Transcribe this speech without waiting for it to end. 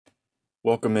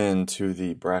Welcome into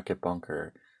the bracket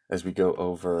bunker as we go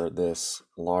over this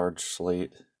large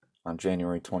slate on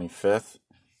January 25th,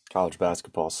 college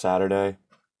basketball Saturday.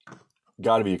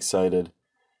 Got to be excited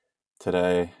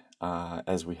today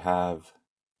as we have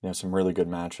some really good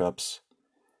matchups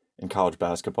in college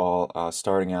basketball.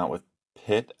 Starting out with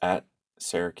Pitt at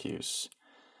Syracuse.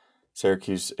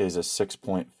 Syracuse is a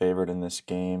 6-point favorite in this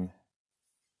game,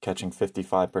 catching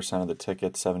 55% of the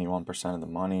tickets, 71% of the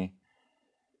money.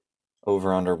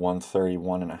 Over under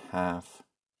 131 and a half.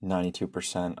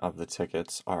 92% of the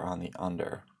tickets are on the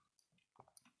under,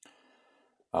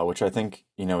 which I think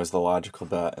is the logical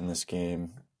bet in this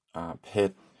game.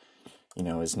 Pitt,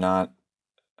 is not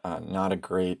a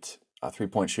great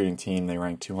 3-point shooting team. They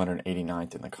rank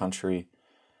 289th in the country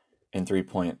in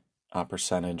 3-point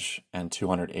percentage and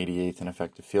 288th in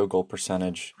effective field goal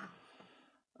percentage.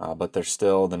 But they're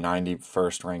still the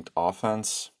 91st ranked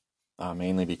offense.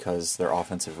 Mainly because their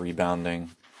offensive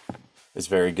rebounding is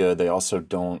very good. They also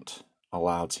don't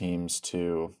allow teams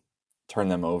to turn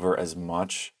them over as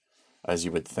much as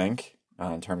you would think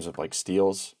in terms of like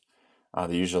steals.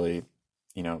 They usually,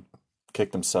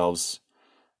 kick themselves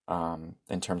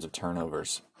in terms of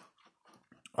turnovers.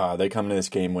 They come into this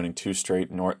game winning 2 straight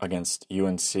against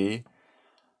UNC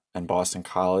and Boston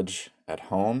College at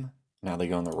home. Now they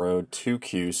go on the road to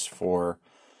Cuse for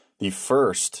the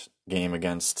first game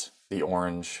against the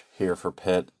Orange here for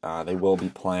Pitt. They will be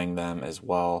playing them as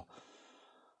well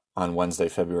on Wednesday,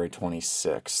 February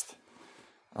 26th.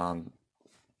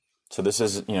 So this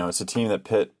is, it's a team that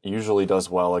Pitt usually does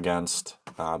well against,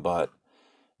 but,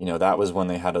 that was when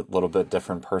they had a little bit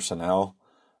different personnel.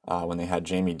 When they had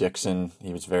Jamie Dixon,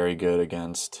 he was very good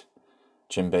against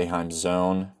Jim Boeheim's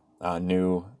zone,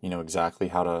 knew, exactly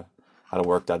how to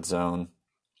work that zone.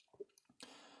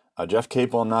 Jeff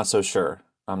Capel, I'm not so sure.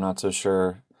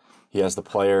 He has the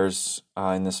players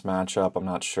in this matchup. I'm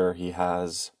not sure he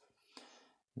has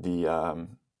the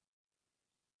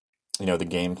the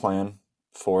game plan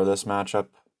for this matchup.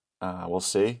 We'll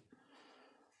see,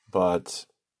 but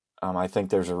I think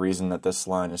there's a reason that this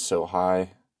line is so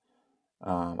high.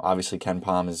 Obviously,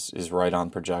 KenPom is right on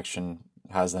projection,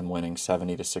 has them winning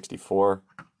 70-64,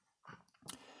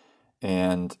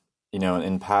 and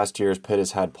in past years, Pitt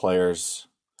has had players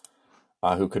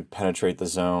who could penetrate the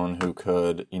zone, who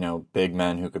could, big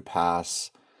men who could pass.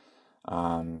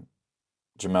 Jamel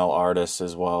Artis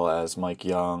as well as Mike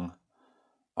Young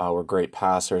were great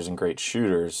passers and great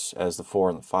shooters as the 4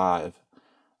 and the 5.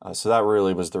 So that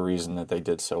really was the reason that they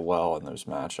did so well in those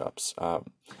matchups.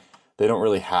 They don't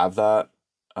really have that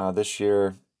this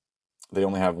year. They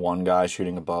only have one guy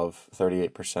shooting above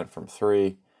 38% from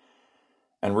 3.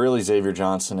 And really Xavier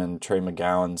Johnson and Trey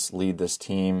McGowan's lead this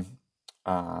team.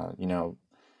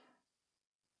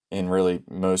 In really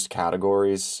most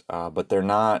categories, but they're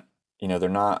not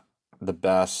the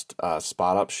best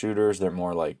spot up shooters. They're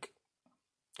more like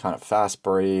kind of fast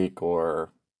break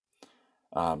or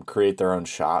create their own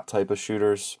shot type of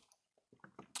shooters.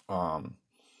 So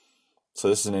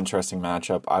this is an interesting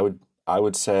matchup. I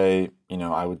would say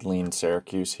I would lean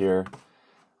Syracuse here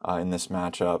in this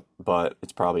matchup, but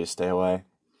it's probably a stay away.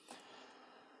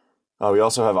 We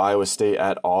also have Iowa State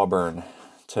at Auburn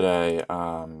today.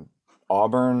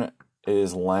 Auburn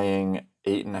is laying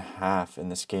 8.5 in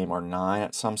this game, or 9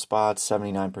 at some spots.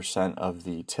 79% of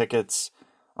the tickets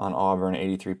on Auburn,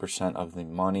 83% of the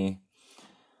money.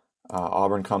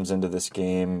 Auburn comes into this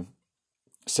game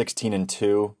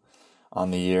 16-2 on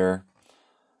the year.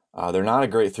 They're not a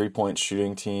great 3-point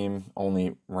shooting team,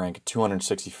 only ranked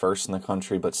 261st in the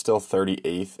country, but still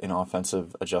 38th in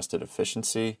offensive adjusted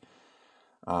efficiency.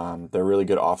 They're a really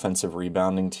good offensive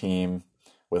rebounding team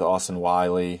with Austin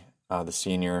Wiley, the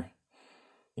senior,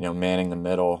 manning the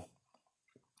middle.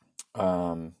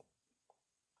 And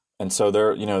so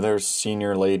they're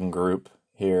senior laden group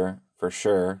here for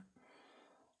sure.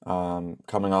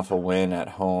 Coming off a win at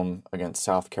home against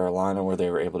South Carolina where they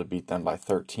were able to beat them by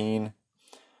 13.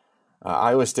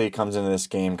 Iowa State comes into this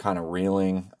game kind of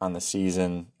reeling on the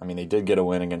season. I mean, they did get a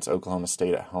win against Oklahoma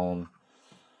State at home.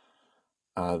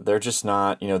 They're just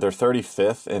not, they're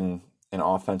 35th in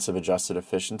offensive adjusted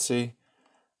efficiency.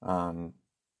 And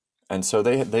so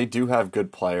they do have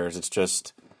good players. It's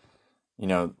just,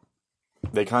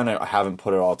 they kind of haven't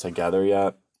put it all together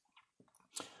yet.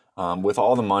 With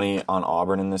all the money on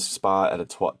Auburn in this spot at a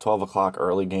 12 o'clock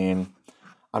early game,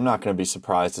 I'm not going to be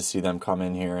surprised to see them come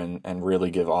in here and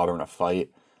really give Auburn a fight.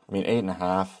 I mean,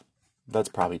 8.5, that's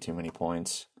probably too many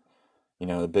points.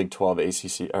 The Big 12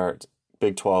 ACC or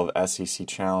Big 12 SEC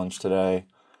challenge today.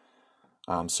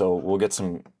 So we'll get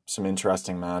some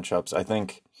interesting matchups. I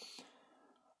think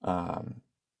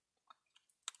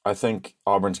I think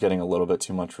Auburn's getting a little bit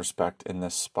too much respect in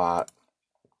this spot,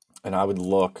 and I would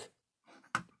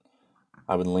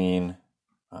lean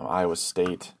Iowa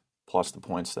State plus the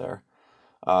points there.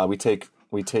 We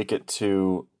take it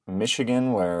to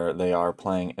Michigan, where they are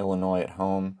playing Illinois at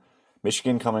home.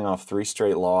 Michigan coming off 3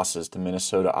 straight losses to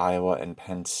Minnesota, Iowa, and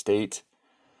Penn State.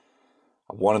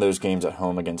 One of those games at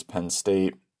home against Penn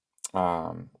State, they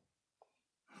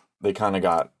kind of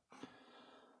got,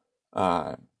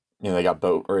 they got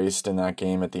boat raced in that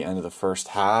game at the end of the first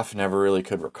half. Never really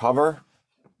could recover.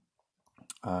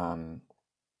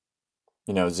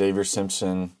 Xavier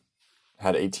Simpson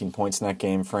had 18 points in that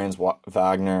game. Franz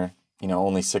Wagner,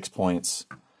 only 6 points.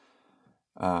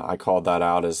 I called that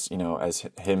out as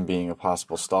him being a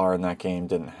possible star in that game.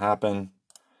 Didn't happen.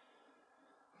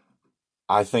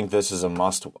 I think this is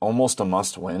almost a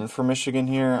must win for Michigan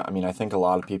here. I mean, I think a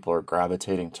lot of people are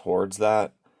gravitating towards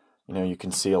that. You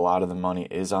can see a lot of the money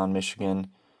is on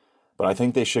Michigan, but I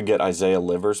think they should get Isaiah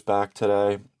Livers back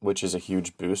today, which is a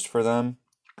huge boost for them.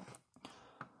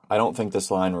 I don't think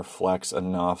this line reflects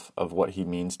enough of what he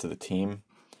means to the team.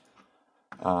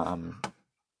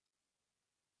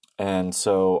 And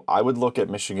so I would look at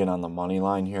Michigan on the money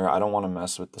line here. I don't want to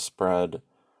mess with the spread.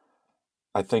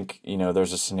 I think,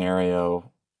 there's a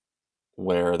scenario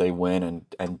where they win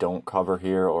and don't cover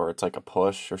here, or it's like a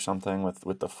push or something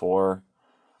with the 4.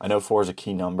 I know 4 is a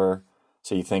key number,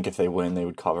 so you think if they win, they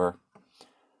would cover.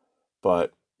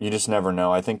 But you just never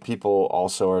know. I think people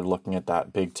also are looking at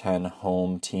that Big Ten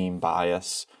home team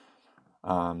bias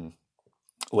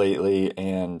lately,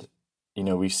 and,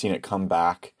 we've seen it come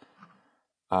back,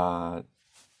 a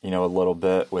little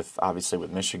bit obviously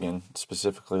with Michigan,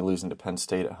 specifically losing to Penn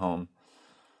State at home.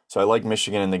 So I like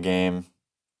Michigan in the game.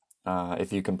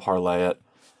 If you can parlay it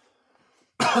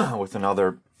with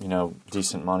another,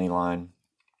 decent money line,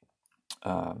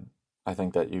 I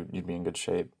think that you'd be in good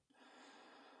shape.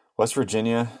 West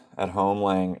Virginia at home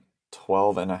laying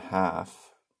 12.5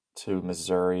 to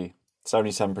Missouri.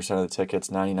 77% of the tickets,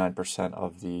 99%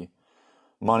 of the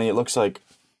money. It looks like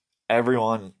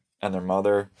everyone and their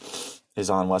mother is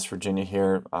on West Virginia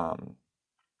here.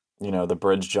 The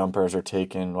bridge jumpers are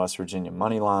taking West Virginia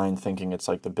money line, thinking it's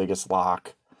like the biggest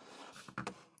lock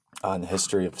in the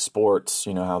history of sports.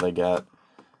 You know how they get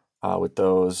with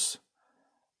those,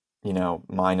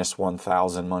 minus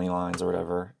 1,000 money lines or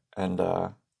whatever. And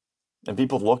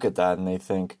people look at that and they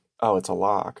think, oh, it's a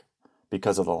lock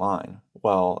because of the line.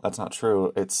 Well, that's not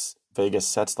true. It's Vegas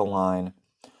sets the line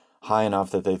high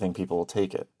enough that they think people will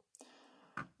take it.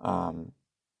 And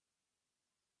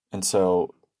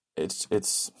so it's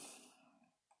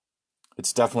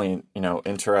definitely,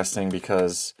 interesting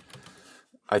because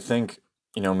I think,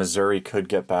 Missouri could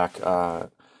get back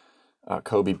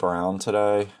Kobe Brown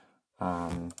today.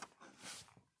 So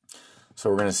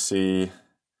we're going to see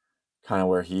kind of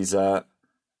where he's at.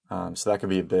 So that could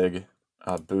be a big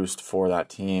boost for that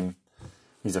team.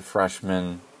 He's a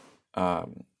freshman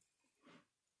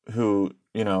who,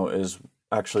 is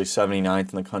actually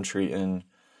 79th in the country in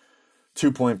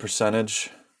 2-point percentage.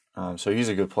 So he's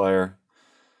a good player.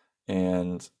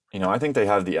 And, I think they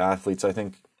have the athletes. I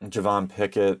think Javon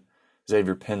Pickett,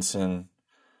 Xavier Pinson,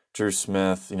 Drew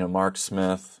Smith, Mark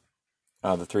Smith,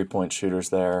 the 3-point shooters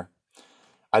there.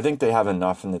 I think they have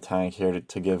enough in the tank here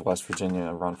to give West Virginia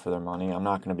a run for their money. I'm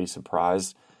not going to be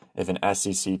surprised if an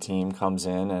SEC team comes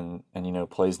in and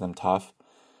plays them tough.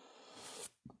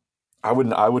 I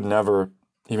would never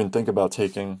even think about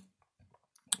taking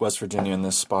West Virginia in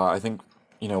this spot. I think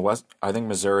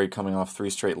Missouri coming off 3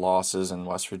 straight losses and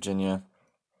West Virginia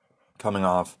coming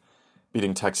off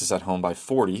beating Texas at home by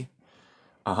 40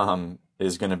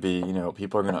 is going to be,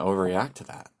 people are going to overreact to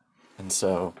that. And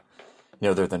so,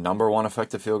 they're the number 1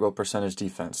 effective field goal percentage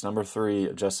defense, number 3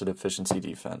 adjusted efficiency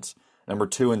defense, number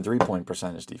 2 in 3-point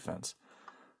percentage defense.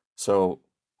 So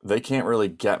they can't really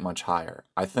get much higher.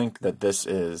 I think that this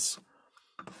is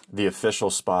the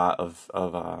official spot of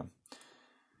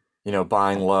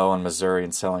buying low on Missouri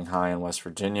and selling high on West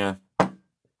Virginia.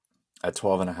 At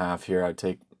 12.5 here, I'd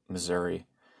take Missouri.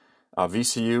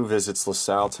 VCU visits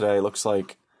LaSalle today. It looks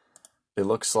like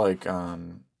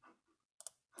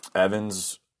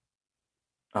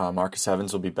Marcus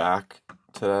Evans will be back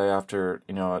today after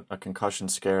a concussion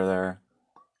scare there.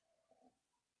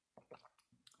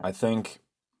 I think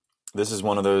this is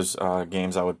one of those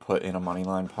games I would put in a money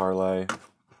line parlay.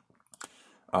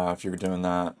 If you're doing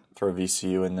that, throw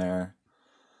VCU in there.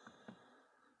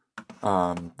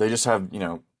 They just have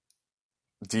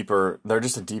deeper. They're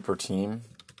just a deeper team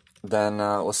than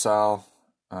LaSalle.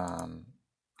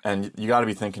 And you got to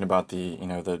be thinking about the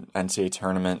NCAA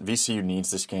tournament. VCU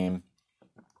needs this game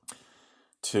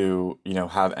to,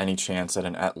 have any chance at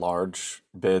an at-large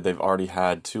bid. They've already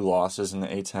had 2 losses in the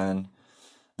A10.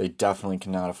 They definitely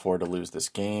cannot afford to lose this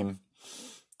game.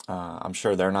 I'm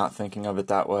sure they're not thinking of it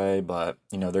that way, but,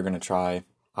 they're going to try,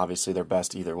 obviously, their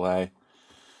best either way.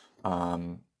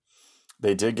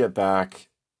 They did get back,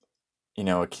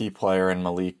 a key player in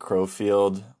Malik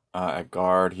Crowfield at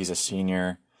guard. He's a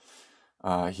senior.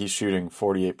 He's shooting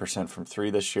 48% from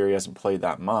 3 this year. He hasn't played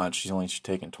that much. He's only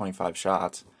taken 25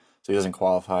 shots, so he doesn't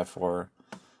qualify for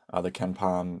the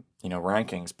KenPom,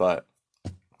 rankings. But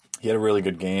he had a really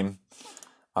good game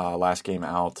last game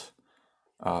out.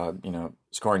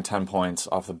 Scoring 10 points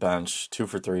off the bench, 2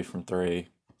 for 3 from 3.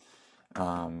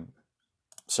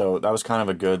 So that was kind of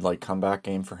a good comeback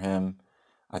game for him.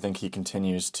 I think he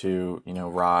continues to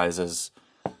rise as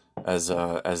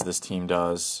this team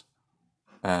does,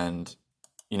 and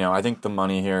I think the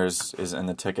money here is and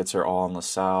the tickets are all on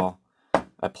LaSalle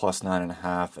at plus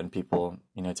 9.5, and people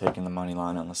taking the money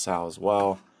line on LaSalle as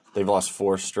well. They've lost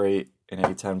 4 straight in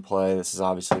A10 play. This is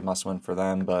obviously a must win for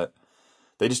them, but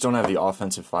they just don't have the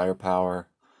offensive firepower.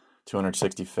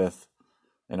 265th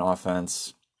in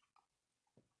offense.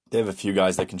 They have a few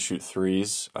guys that can shoot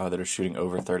threes that are shooting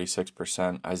over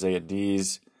 36%. Isaiah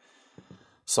Dees,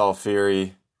 Saul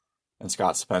Fury, and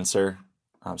Scott Spencer.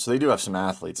 So they do have some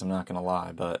athletes, I'm not going to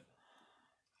lie, but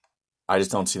I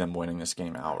just don't see them winning this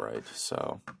game outright.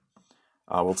 So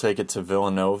we'll take it to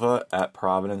Villanova at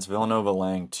Providence. Villanova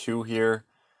laying 2 here.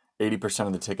 80%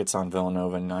 of the tickets on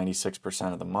Villanova,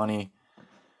 96% of the money.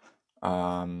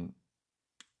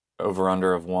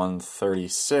 Over-under of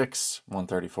 136,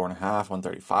 134.5,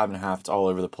 135.5. It's all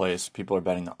over the place. People are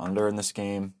betting the under in this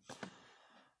game.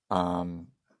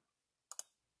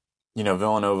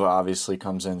 Villanova obviously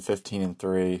comes in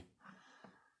 15-3.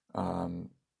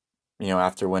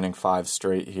 After winning 5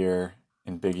 straight here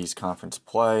in Big East Conference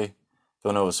play.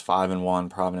 Villanova's 5-1.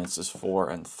 Providence is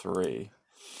 4-3.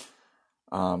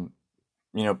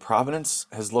 Providence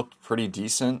has looked pretty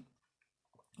decent,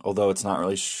 although it's not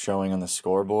really showing on the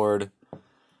scoreboard.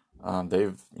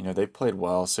 They've played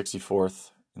well,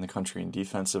 64th in the country in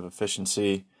defensive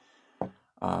efficiency,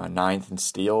 9th in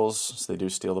steals, so they do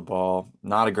steal the ball.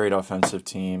 Not a great offensive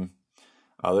team.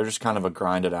 They're just kind of a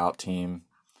grinded out team.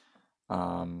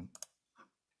 And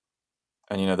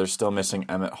they're still missing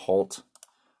Emmett Holt.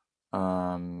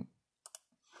 So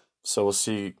we'll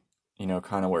see,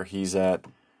 kind of where he's at.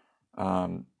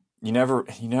 You never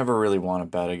really want to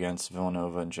bet against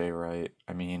Villanova and Jay Wright.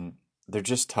 I mean, they're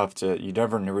just tough you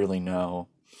never really know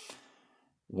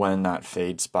when that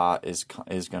fade spot is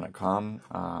going to come.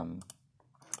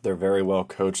 They're very well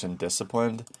coached and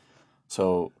disciplined,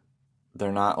 so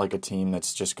they're not like a team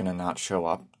that's just going to not show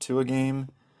up to a game.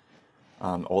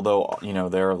 Although,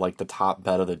 they're like the top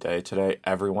bet of the day today.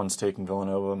 Everyone's taking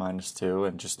Villanova -2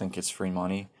 and just think it's free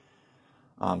money.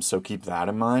 So keep that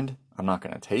in mind. I'm not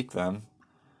going to take them.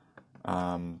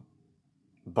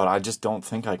 But I just don't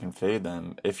think I can fade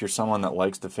them. If you're someone that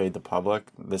likes to fade the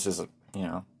public, this is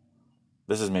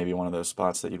maybe one of those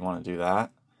spots that you'd want to do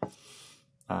that,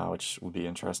 which would be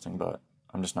interesting, but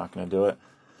I'm just not going to do it.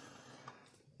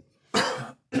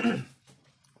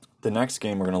 The next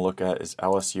game we're going to look at is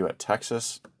LSU at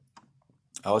Texas.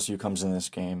 LSU comes in this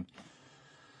game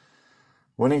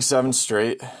winning 7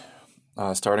 straight,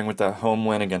 starting with that home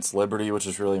win against Liberty, which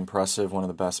is really impressive. One of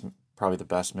the best, probably the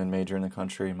best mid-major in the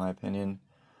country, in my opinion.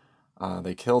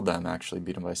 They killed them, actually,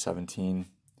 beat them by 17.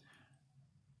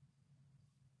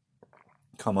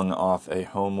 Coming off a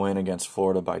home win against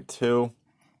Florida by 2.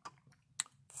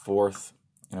 4th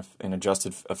in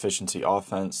adjusted efficiency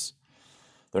offense.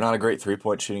 They're not a great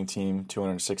three-point shooting team,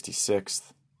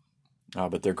 266th,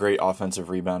 but they're a great offensive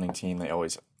rebounding team. They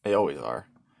always are.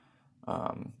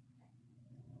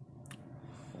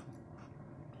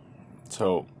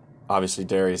 So obviously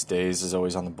Darius Days is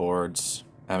always on the boards.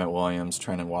 Emmett Williams,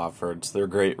 Trenton Watford. So they're a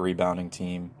great rebounding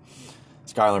team.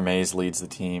 Skylar Mays leads the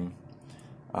team.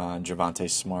 And Javonte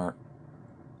Smart,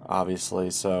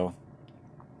 obviously. So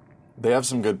they have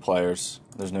some good players.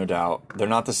 There's no doubt. They're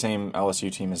not the same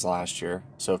LSU team as last year.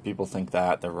 So if people think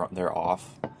that, they're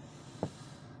off.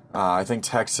 I think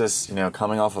Texas,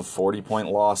 coming off a 40-point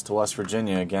loss to West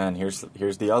Virginia again. Here's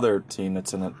the other team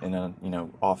that's in a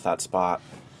off that spot.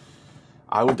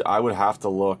 I would have to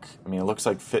look. I mean, it looks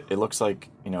like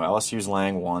LSU's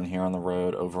laying 1 here on the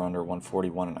road, over under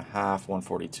 141.5,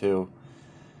 142.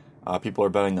 People are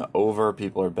betting the over.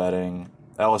 People are betting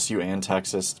LSU and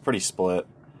Texas. It's pretty split.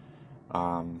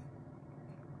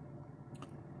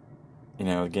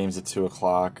 The game's at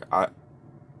 2:00.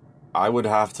 I would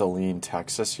have to lean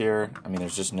Texas here. I mean,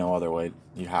 there's just no other way.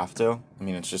 You have to. I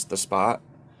mean, it's just the spot.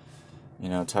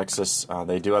 Texas,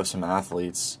 they do have some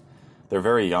athletes. They're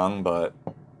very young, but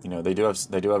they do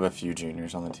have a few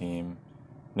juniors on the team.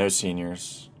 No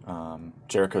seniors.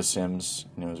 Jericho Sims,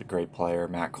 is a great player.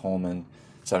 Matt Coleman,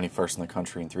 71st in the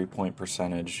country in 3-point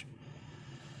percentage.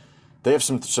 They have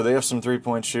some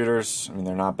 3-point shooters. I mean,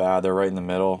 they're not bad. They're right in the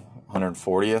middle,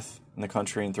 140th in the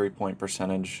country in 3-point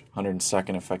percentage,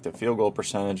 102nd effective field goal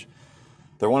percentage.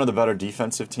 They're one of the better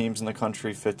defensive teams in the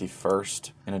country,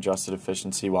 51st in adjusted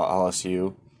efficiency, while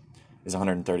LSU is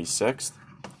 136th.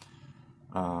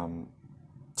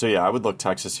 So yeah, I would look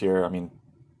Texas here. I mean,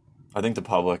 I think the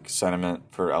public sentiment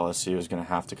for LSU is going to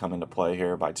have to come into play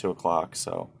here by 2 o'clock.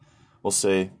 So we'll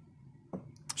see.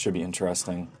 Should be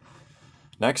interesting.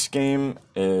 Next game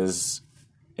is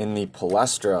in the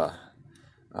Palestra,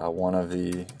 one of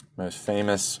the most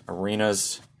famous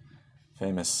arenas,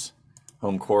 famous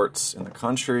home courts in the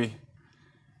country.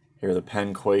 Here are the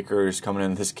Penn Quakers coming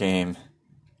in this game.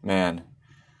 Man,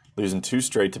 losing 2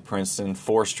 straight to Princeton,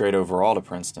 4 straight overall to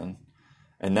Princeton,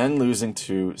 and then losing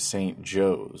to St.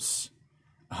 Joe's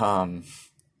by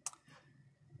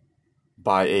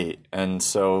 8. And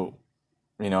so,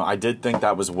 I did think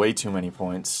that was way too many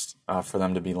points for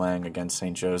them to be laying against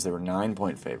St. Joe's. They were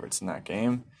 9-point favorites in that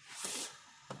game.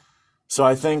 So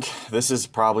I think this is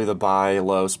probably the buy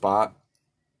low spot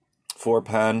for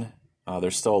Penn. They're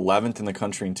still 11th in the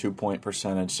country in 2-point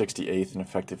percentage, 68th in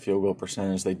effective field goal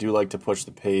percentage. They do like to push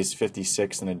the pace,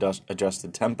 56th in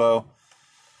adjusted tempo.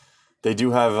 They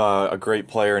do have a great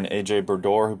player in A.J.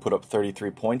 Berdor who put up 33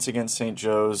 points against St.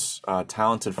 Joe's.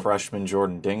 Talented freshman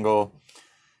Jordan Dingle,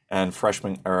 and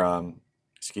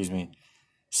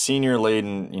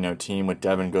senior-laden team with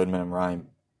Devin Goodman and Ryan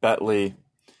Betley.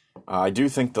 I do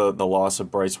think the loss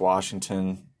of Bryce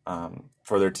Washington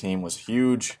for their team was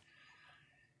huge.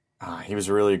 He was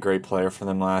really a great player for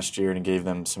them last year, and he gave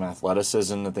them some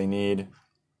athleticism that they need.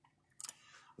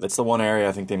 That's the one area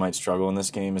I think they might struggle in this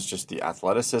game, is just the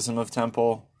athleticism of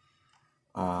Temple.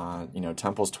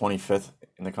 Temple's 25th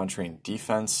in the country in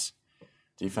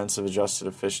defensive adjusted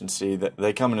efficiency.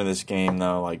 They come into this game,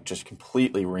 though, just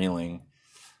completely reeling,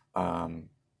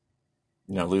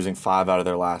 losing 5 out of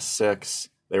their last 6.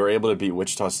 They were able to beat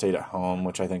Wichita State at home,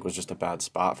 which I think was just a bad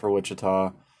spot for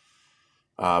Wichita.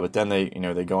 But then they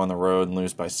go on the road and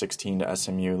lose by 16 to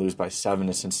SMU, lose by 7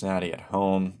 to Cincinnati at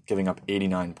home, giving up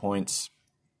 89 points.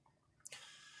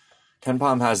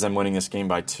 KenPom has them winning this game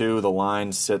by 2. The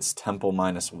line sits Temple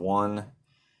 -1.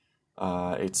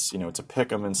 It's a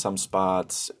pick 'em in some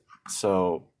spots,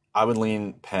 so I would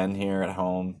lean Penn here at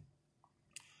home.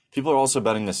 People are also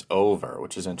betting this over,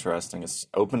 which is interesting. It's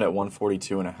opened at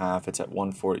 142.5. It's at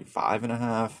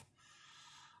 145.5.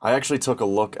 I actually took a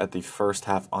look at the first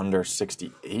half under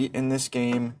 68 in this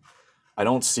game. I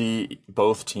don't see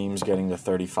both teams getting to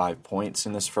 35 points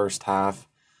in this first half.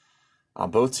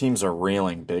 Both teams are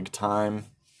reeling big time.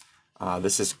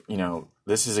 This is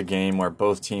a game where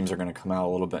both teams are going to come out a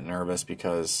little bit nervous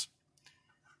because,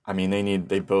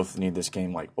 they both need this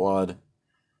game like blood.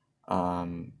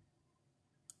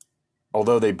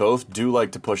 Although they both do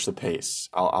like to push the pace,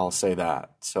 I'll say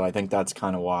that. So I think that's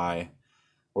kind of why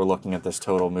we're looking at this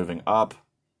total moving up.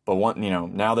 But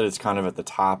now that it's kind of at the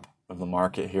top of the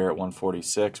market here at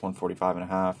 146,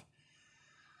 145.5,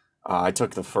 I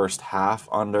took the first half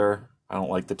under. I don't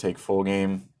like to take full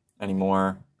game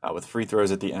anymore with free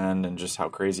throws at the end and just how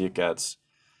crazy it gets.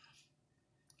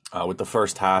 With the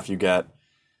first half, you get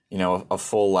a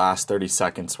full last 30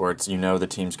 seconds where it's the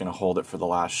team's going to hold it for the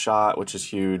last shot, which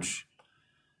is huge.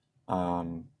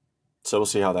 So we'll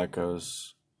see how that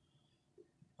goes.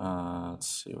 Let's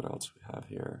see what else we have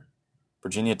here.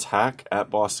 Virginia Tech at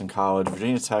Boston College.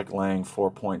 Virginia Tech laying 4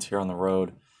 points here on the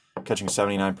road, catching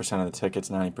 79% of the tickets,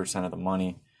 90% of the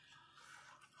money.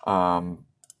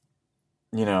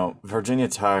 Virginia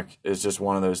Tech is just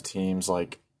one of those teams, I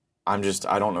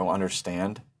don't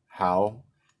understand how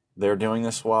they're doing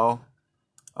this well.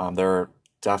 They're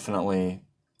definitely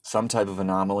some type of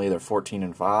anomaly. They're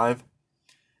 14-5,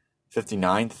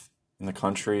 59th in the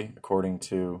country, according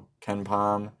to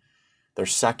KenPom. They're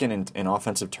second in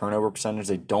offensive turnover percentage.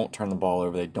 They don't turn the ball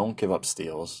over. They don't give up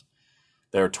steals.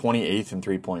 They're 28th in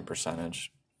 3-point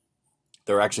percentage.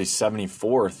 They're actually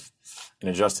 74th in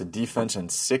adjusted defense and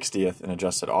 60th in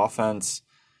adjusted offense.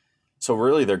 So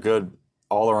really, they're good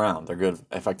all around. They're good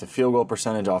effective field goal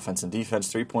percentage, offense and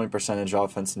defense, 3-point percentage,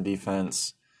 offense and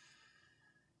defense.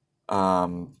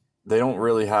 They don't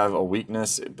really have a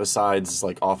weakness besides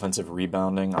offensive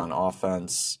rebounding on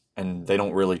offense, and they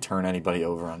don't really turn anybody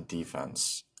over on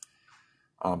defense.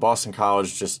 Boston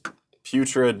College just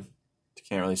putrid.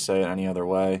 Can't really say it any other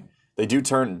way. They do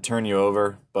turn you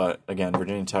over, but again,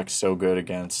 Virginia Tech's so good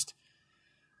against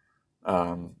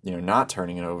not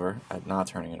turning it over.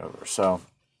 So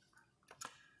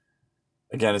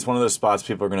again, it's one of those spots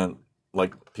people are gonna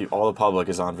like. All the public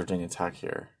is on Virginia Tech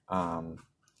here.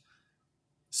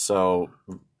 So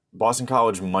Boston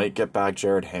College might get back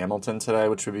Jared Hamilton today,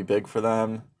 which would be big for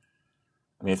them.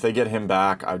 I mean, if they get him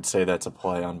back, I would say that's a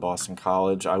play on Boston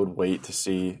College. I would wait to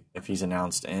see if he's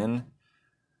announced in.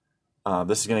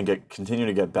 This is going to continue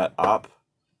to get bet up,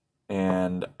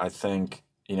 and I think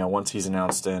once he's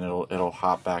announced in, it'll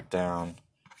hop back down.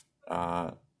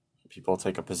 People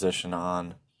take a position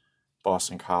on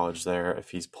Boston College there if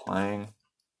he's playing.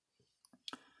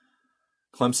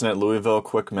 Clemson at Louisville.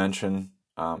 Quick mention.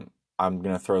 I'm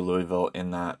going to throw Louisville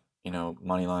in that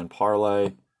money line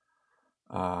parlay.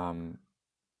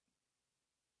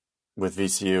 With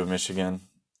VCU, Michigan,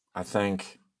 I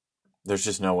think there's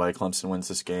just no way Clemson wins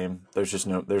this game. There's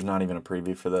not even a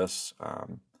preview for this.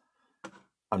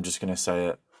 I'm just going to say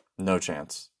it. No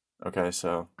chance. Okay,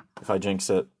 so if I jinx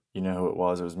it, you know who it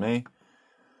was. It was me.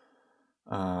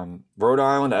 Rhode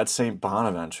Island at St.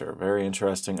 Bonaventure. Very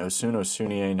interesting.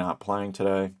 Osuna-Osunier not playing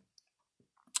today.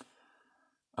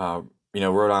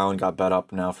 Rhode Island got bet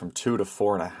up now from 2 to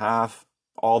 4.5.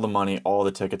 All the money, all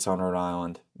the tickets on Rhode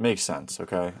Island. Makes sense,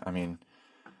 okay? I mean,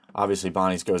 obviously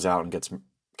Bonnie's goes out and gets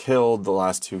killed the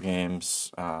last 2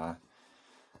 games,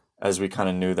 as we kind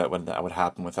of knew that would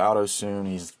happen without Osun.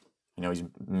 He's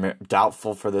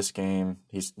doubtful for this game.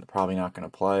 He's probably not going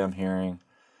to play, I'm hearing.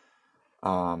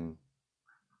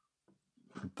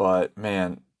 But,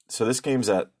 man, so this game's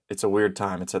it's a weird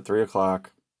time. It's at 3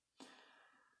 o'clock.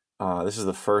 This is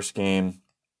the first game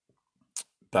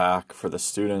back for the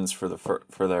students for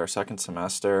their second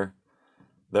semester.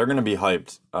 They're going to be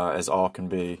hyped as all can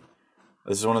be.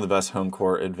 This is one of the best home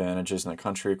court advantages in the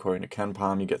country, according to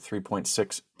KenPom. You get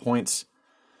 3.6 points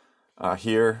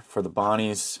here for the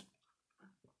Bonnies.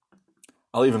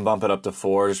 I'll even bump it up to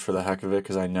 4 just for the heck of it,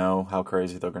 because I know how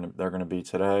crazy they're gonna be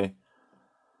today.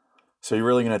 So you're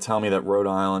really going to tell me that Rhode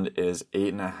Island is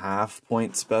 8.5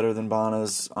 points better than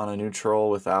Bonna's on a neutral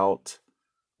without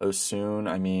Osun?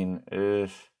 I mean,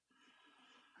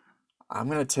 I'm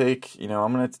going to take,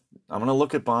 I'm going to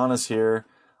look at Bonna's here.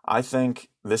 I think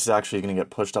this is actually going to get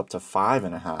pushed up to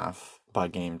 5.5 by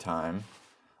game time.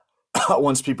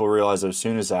 Once people realize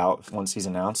Osun is out, once he's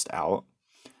announced out.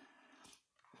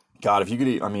 God, if you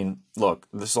could, look,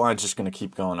 this line's just going to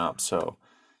keep going up. So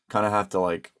kind of have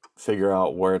to figure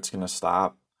out where it's going to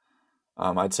stop.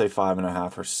 I'd say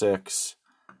 5.5 or 6.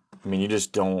 You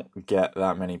just don't get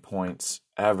that many points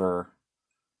ever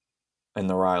in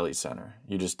the Riley Center.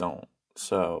 You just don't.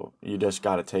 So you just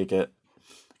got to take it,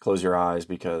 close your eyes,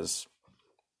 because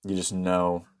you just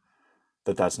know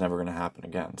that that's never going to happen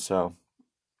again. So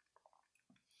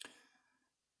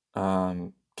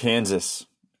Kansas,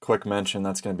 quick mention,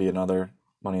 that's going to be another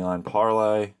moneyline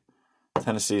parlay.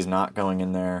 Tennessee's not going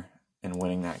in there and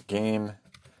winning that game.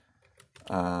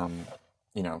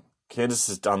 Kansas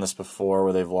has done this before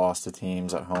where they've lost to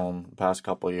teams at home the past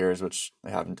couple of years, which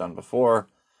they haven't done before.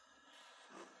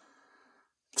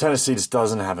 Tennessee just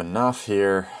doesn't have enough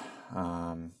here.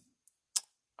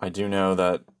 I do know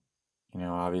that,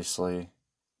 obviously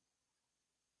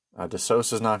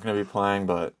DeSosa's not going to be playing,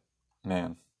 but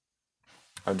man,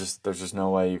 there's just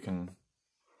no way you can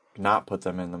not put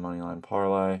them in the moneyline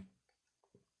parlay.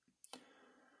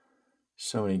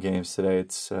 So many games today,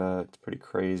 it's pretty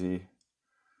crazy.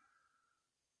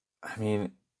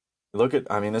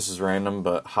 This is random,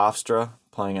 but Hofstra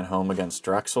playing at home against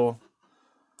Drexel.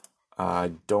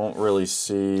 I don't really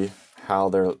see how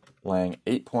they're laying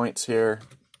 8 points here.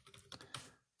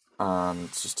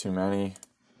 It's just too many.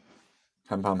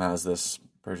 KenPom has this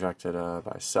projected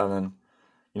by 7.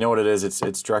 You know what it is?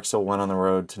 It's Drexel went on the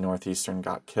road to Northeastern,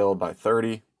 got killed by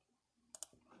 30.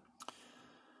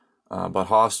 But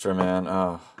Hofstra, man,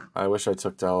 I wish I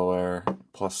took Delaware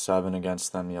 +7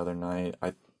 against them the other night.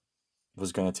 I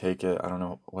was going to take it. I don't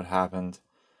know what happened.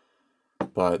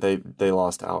 But they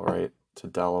lost outright to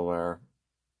Delaware.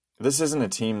 This isn't a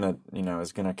team that,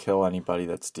 is going to kill anybody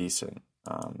that's decent.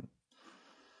 And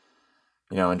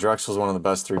Drexel's one of the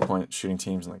best 3-point shooting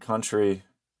teams in the country.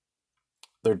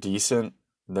 They're decent.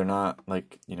 They're not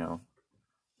they're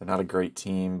not a great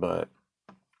team, but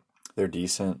they're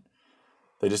decent.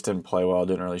 They just didn't play well,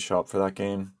 didn't really show up for that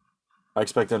game. I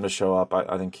expect them to show up.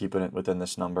 I think keeping it within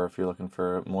this number, if you're looking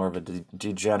for more of a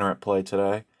degenerate play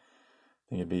today, I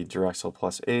think it'd be Drexel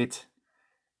 +8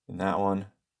 in that one.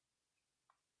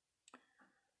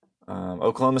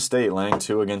 Oklahoma State laying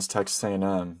 2 against Texas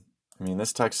A&M.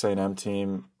 This Texas A&M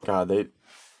team, God, it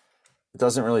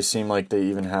doesn't really seem like they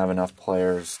even have enough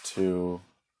players to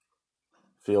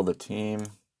field a team.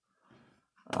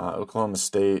 Oklahoma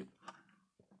State,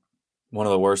 one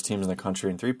of the worst teams in the country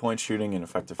in 3-point shooting and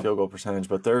effective field goal percentage,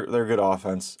 but they're good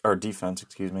offense or defense,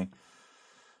 excuse me.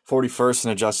 41st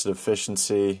in adjusted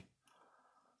efficiency.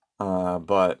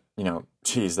 But,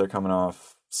 geez, they're coming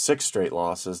off 6 straight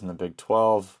losses in the Big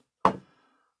 12.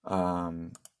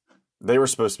 They were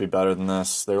supposed to be better than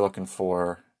this. They're looking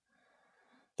for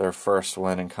their first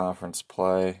win in conference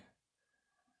play.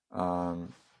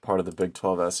 Part of the Big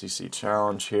 12 SEC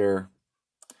Challenge here.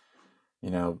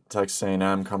 Texas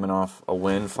A&M coming off a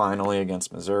win finally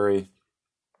against Missouri.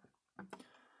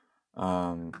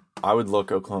 I would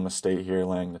look Oklahoma State here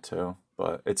laying the 2,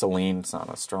 but it's a lean. It's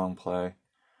not a strong play.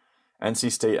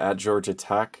 NC State at Georgia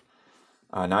Tech.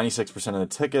 96% of the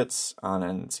tickets on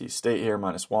NC State here,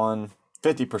 -1.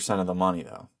 50% of the money,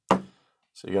 though.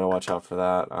 So you got to watch out for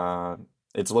that.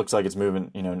 It looks like it's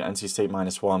moving, NC State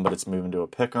 -1, but it's moving to a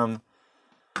pick'em.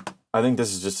 I think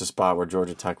this is just a spot where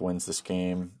Georgia Tech wins this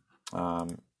game.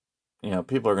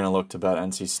 People are going to look to bet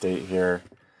NC State here.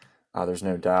 There's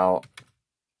no doubt.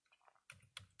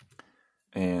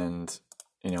 And,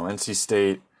 NC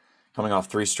State coming off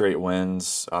 3 straight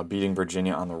wins, beating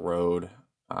Virginia on the road.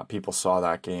 People saw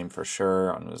that game for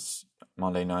sure on this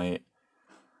Monday night.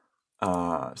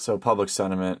 So public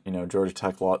sentiment, Georgia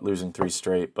Tech losing 3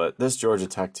 straight. But this Georgia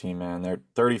Tech team, man, they're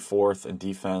 34th in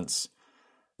defense.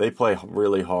 They play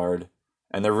really hard,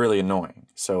 and they're really annoying.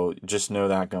 So just know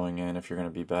that going in if you're going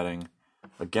to be betting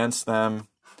against them.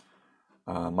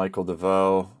 Michael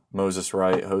DeVoe, Moses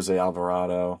Wright, Jose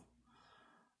Alvarado,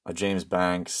 James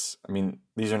Banks. I mean,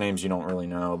 these are names you don't really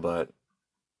know, but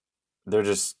they're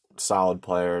just solid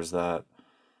players that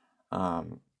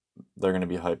they're going to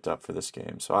be hyped up for this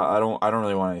game. So I don't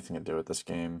really want anything to do with this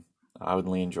game. I would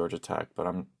lean Georgia Tech, but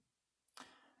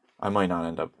I might not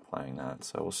end up playing that,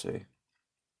 so we'll see.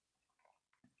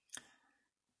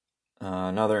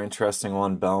 Another interesting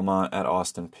one, Belmont at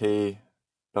Austin Peay.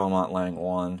 Belmont laying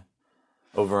 1.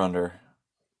 Over under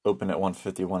opened at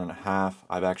 151.5.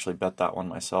 I've actually bet that one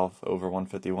myself, over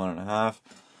 151.5.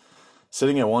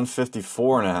 Sitting at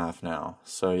 154.5 now.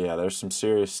 So yeah, there's some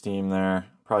serious steam there.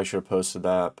 Probably should have posted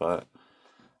that, but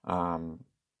I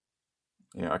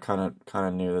kind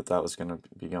of knew that was going to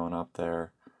be going up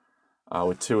there.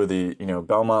 With 2 of the,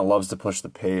 Belmont loves to push the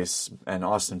pace, and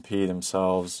Austin Peay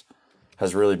themselves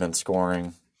has really been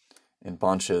scoring in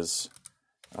bunches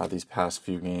these past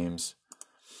few games.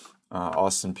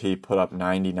 Austin Peay put up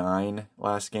 99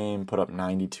 last game, put up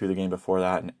 92 the game before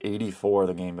that, and 84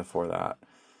 the game before that.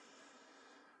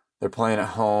 They're playing at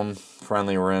home,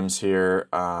 friendly rims here.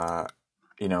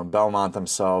 Belmont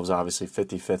themselves, obviously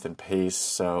 55th in pace,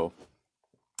 so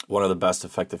one of the best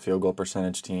effective field goal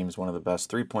percentage teams, one of the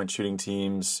best 3-point shooting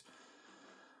teams.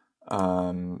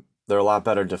 They're a lot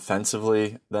better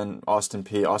defensively than Austin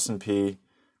Peay. Austin Peay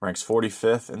ranks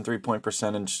 45th in 3-point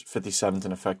percentage, 57th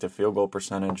in effective field goal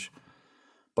percentage.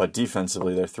 But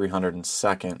defensively, they're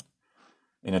 302nd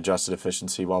in adjusted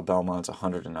efficiency, while Belmont's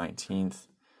 119th.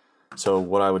 So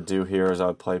what I would do here is I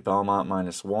would play Belmont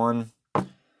 -1.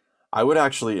 I would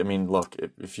actually, look,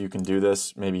 if you can do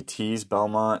this, maybe tease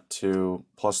Belmont to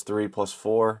 +3,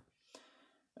 +4,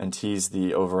 and tease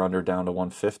the over-under down to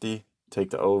 150.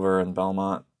 Take the over in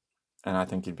Belmont, and I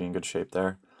think you'd be in good shape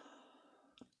there.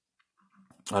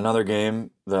 Another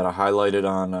game that I highlighted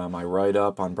on my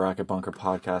write-up on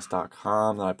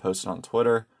bracketbunkerpodcast.com that I posted on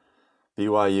Twitter,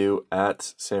 BYU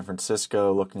at San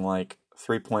Francisco, looking like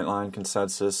 3-point line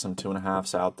consensus, some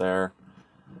 2.5s out there.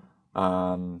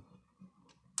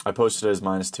 I posted it as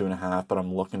 -2.5, but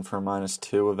I'm looking for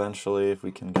 -2 eventually if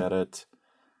we can get it.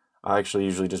 I actually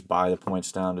usually just buy the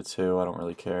points down to 2. I don't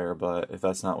really care, but if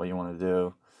that's not what you want to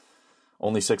do.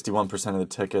 Only 61% of the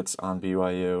tickets on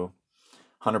BYU.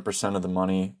 100% of the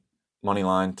money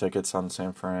line tickets on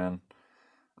San Fran.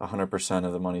 100%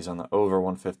 of the money's on the over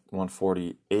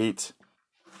 148.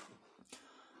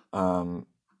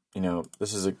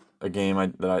 This is a game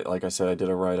that like I said, I did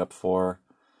a write-up for.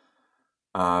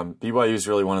 BYU is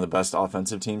really one of the best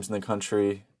offensive teams in the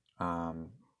country.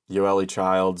 Yoeli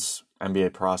Childs, NBA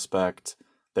prospect.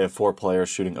 They have 4 players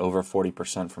shooting over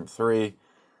 40% from 3.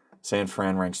 San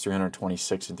Fran ranks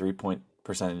 326 in 3-point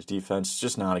percentage defense. It's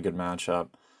just not a good matchup.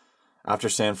 After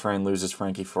San Fran loses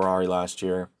Frankie Ferrari last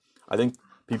year, I think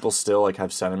people still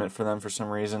have sentiment for them for some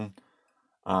reason.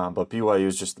 But BYU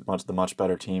is just the much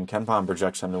better team. KenPom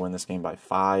projects them to win this game by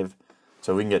 5.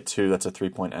 So if we can get 2, that's a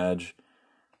 3-point edge.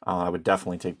 I would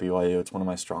definitely take BYU. It's one of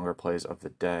my stronger plays of the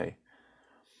day.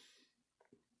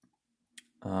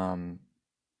 I'll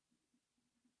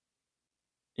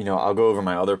go over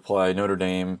my other play. Notre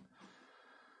Dame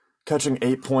catching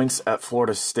 8 points at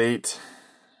Florida State.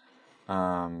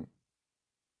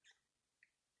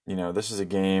 This is a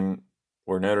game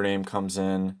where Notre Dame comes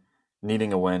in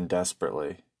needing a win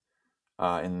desperately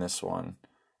in this one.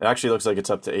 It actually looks like it's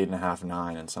up to 8.5,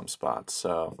 9 in some spots.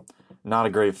 So not a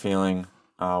great feeling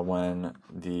when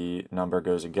the number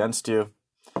goes against you.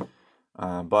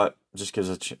 But just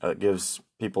gives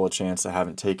people a chance that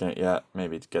haven't taken it yet,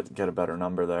 maybe to get a better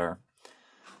number there.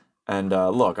 And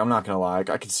look, I'm not going to lie,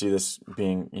 I could see this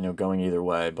being, going either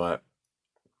way, but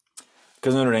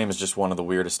because Notre Dame is just one of the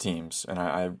weirdest teams, and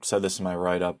I said this in my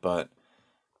write-up, but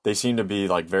they seem to be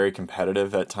like very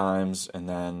competitive at times, and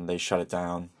then they shut it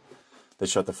down. They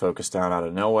shut the focus down out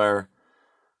of nowhere.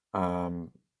 So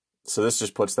this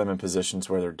just puts them in positions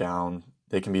where they're down.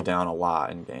 They can be down a lot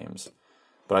in games.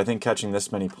 But I think catching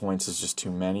this many points is just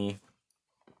too many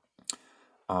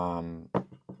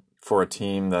for a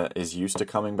team that is used to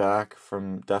coming back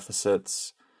from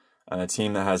deficits and a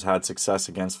team that has had success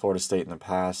against Florida State in the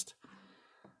past.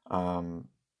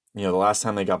 The last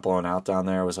time they got blown out down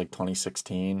there was like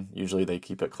 2016. Usually they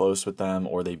keep it close with them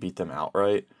or they beat them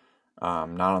outright.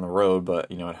 Not on the road, but,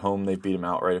 at home they've beat them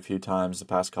outright a few times the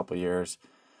past couple of years.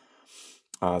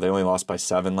 They only lost by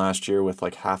 7 last year with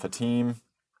like half a team.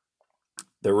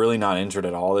 They're really not injured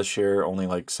at all this year, only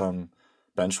like some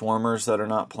bench warmers that are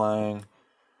not playing.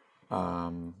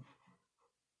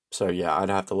 So yeah, I'd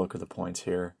have to look at the points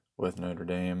here with Notre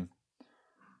Dame.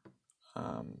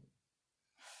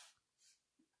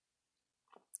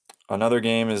 Another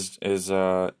game is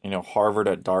Harvard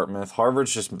at Dartmouth.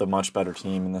 Harvard's just the much better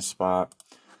team in this spot,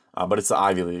 but it's the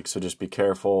Ivy League, so just be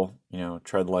careful.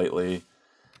 Tread lightly.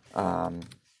 Harvard's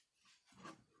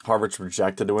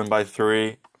projected to win by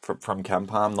 3 from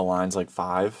KenPom. The line's like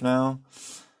 5 now.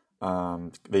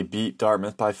 They beat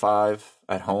Dartmouth by 5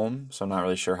 at home, so I'm not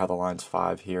really sure how the line's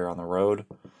 5 here on the road.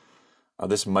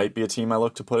 This might be a team I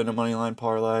look to put in a money line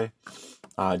parlay.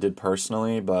 I did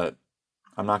personally, but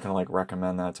I'm not going to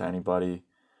recommend that to anybody.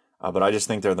 But I just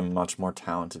think they're the much more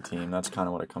talented team. That's kind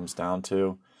of what it comes down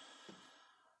to.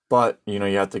 But, you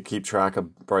have to keep track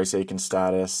of Bryce Aiken's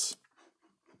status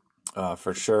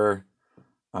for sure.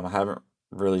 I haven't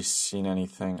really seen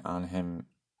anything on him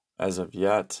as of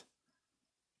yet.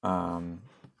 I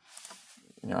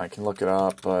can look it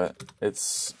up, but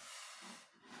it's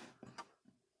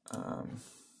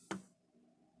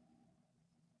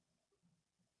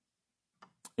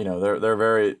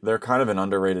they're kind of an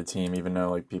underrated team, even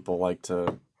though people like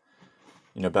to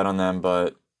bet on them,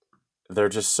 but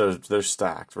they're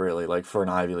stacked really, for an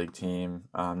Ivy League team.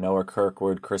 Noah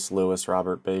Kirkwood, Chris Lewis,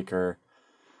 Robert Baker,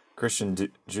 Christian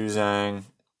Juzang,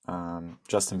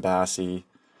 Justin Bassey,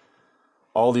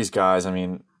 all these guys.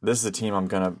 This is a team I'm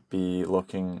going to be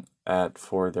looking at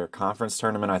for their conference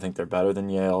tournament. I think they're better than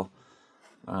Yale.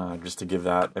 Just to give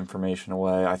that information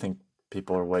away, I think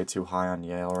people are way too high on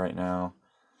Yale right now.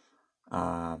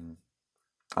 I'm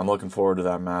looking forward to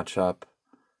that matchup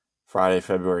Friday,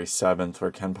 February 7th,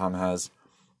 where KenPom has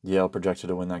Yale projected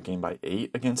to win that game by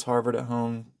 8 against Harvard at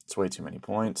home. It's way too many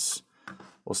points.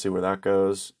 We'll see where that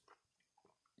goes.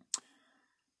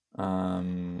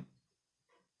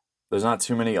 There's not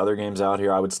too many other games out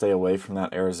here. I would stay away from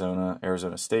that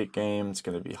Arizona State game. It's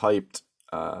going to be hyped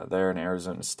there in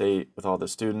Arizona State with all the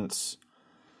students.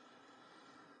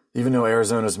 Even though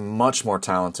Arizona's much more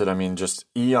talented, just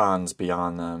eons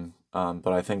beyond them.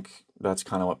 But I think that's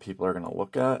kind of what people are going to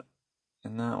look at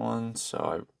in that one.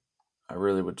 So I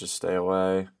really would just stay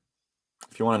away.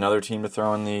 If you want another team to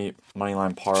throw in the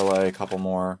Moneyline Parlay, a couple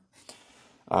more,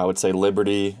 I would say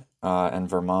Liberty and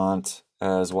Vermont,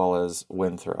 as well as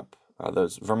Winthrop.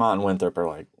 Those Vermont and Winthrop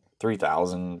are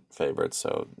 3,000 favorites,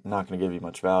 so not going to give you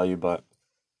much value, but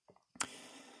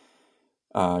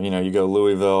you go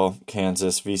Louisville,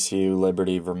 Kansas, VCU,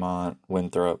 Liberty, Vermont,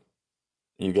 Winthrop,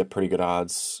 you get pretty good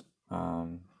odds.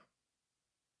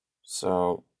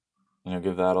 So,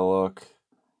 give that a look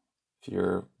if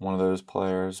you're one of those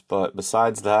players. But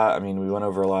besides that, we went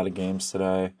over a lot of games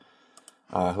today.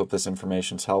 I hope this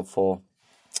information's helpful.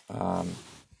 And,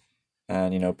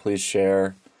 please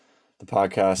share the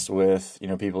podcast with,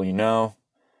 people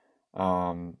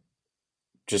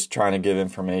just trying to give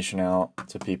information out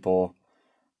to people.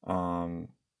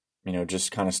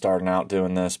 Just kind of starting out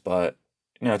doing this, but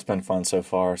it's been fun so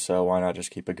far, so why not just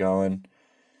keep it going?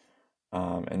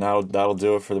 And that'll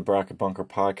do it for the Bracket Bunker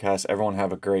podcast. Everyone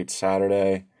have a great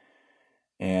Saturday,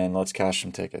 and let's cash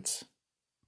some tickets.